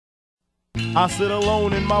I sit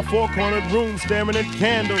alone in my four-cornered room staring at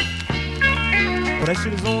candles. Oh, that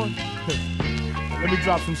shit is on? Let me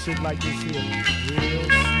drop some shit like this here.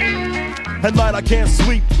 At night I can't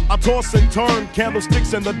sleep, I toss and turn.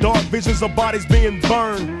 Candlesticks in the dark, visions of bodies being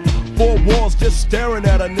burned. Four walls just staring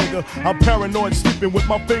at a nigga. I'm paranoid, sleeping with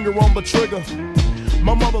my finger on the trigger.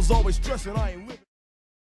 My mother's always stressing I ain't with it.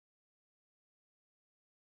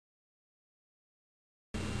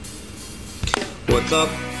 What's up?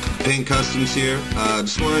 Paint Customs here.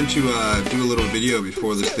 Just wanted to do a little video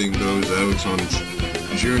before this thing goes out on its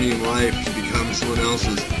journey in life to become someone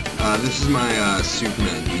else's. This is my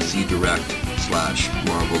Superman DC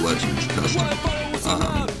Direct/Marvel Legends custom.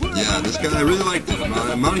 Yeah, this guy, I really liked it.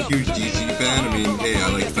 I'm not a huge DC fan. I mean, hey,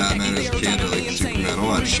 I liked Batman as a kid, I liked Superman,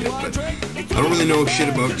 all that shit, but I don't really know shit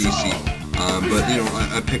about DC. But, you know,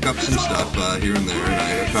 I pick up some stuff here and there, and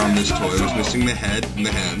I found this toy. It was missing the head and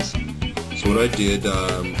the hands. So what I did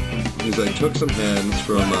is I took some hands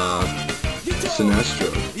from Sinestro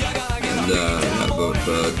and both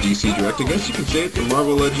DC Direct. I guess you can say it's a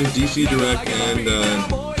Marvel Legends, DC Direct, and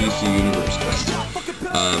DC Universe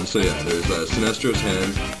custom. So yeah, there's Sinestro's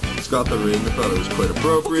hands. It's got the ring. I thought it was quite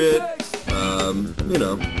appropriate. You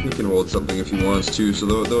know, he can hold something if he wants to. So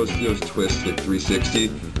those twists at 360.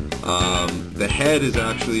 The head is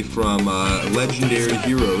actually from Legendary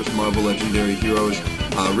Heroes, Marvel Legendary Heroes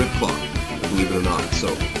Ripclaw, believe it or not.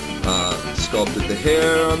 So sculpted the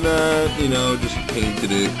hair on that, you know, just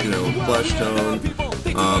painted it, you know, flesh tone.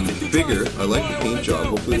 The figure, I like the paint job.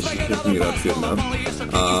 Hopefully this is picking it up good enough.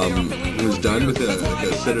 It was done with like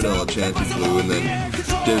a Citadel Enchanted glue, and then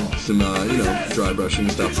did some, you know, dry brushing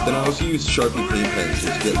and stuff. But then I also used Sharpie paint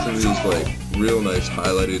pencils to get some of these, like, real nice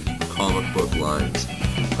highlighted comic book lines.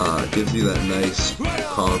 It gives you that nice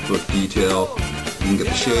comic book detail. You can get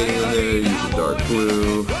the shading in there, use the dark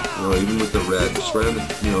blue, you know, even with the red, just right on the,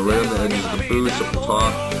 you know, right on the edges of the boots, up the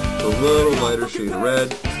top, a little lighter shade of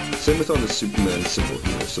red. Same with on the Superman symbol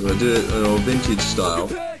here. So I did it, you know, vintage style,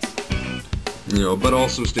 you know, but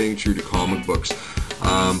also staying true to comic books.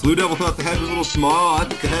 Blue Devil thought the head was a little small. I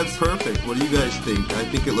think the head's perfect. What do you guys think? I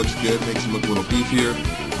think it looks good, makes him look a little beefier.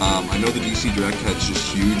 I know the DC Direct head's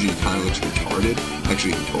just huge and he kind of looks retarded.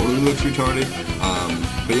 Actually, he totally looks retarded.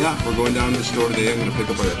 But yeah, we're going down to the store today. I'm going to pick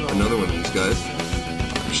up another one of these guys.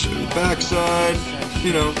 I'll show you the backside.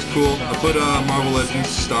 You know, it's cool. I put a Marvel Legends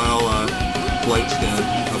style flight stand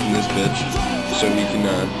up in this bitch so he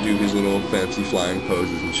can do his little fancy flying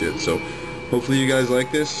poses and shit. So hopefully you guys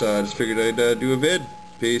like this. Just figured I'd do a vid.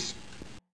 Peace.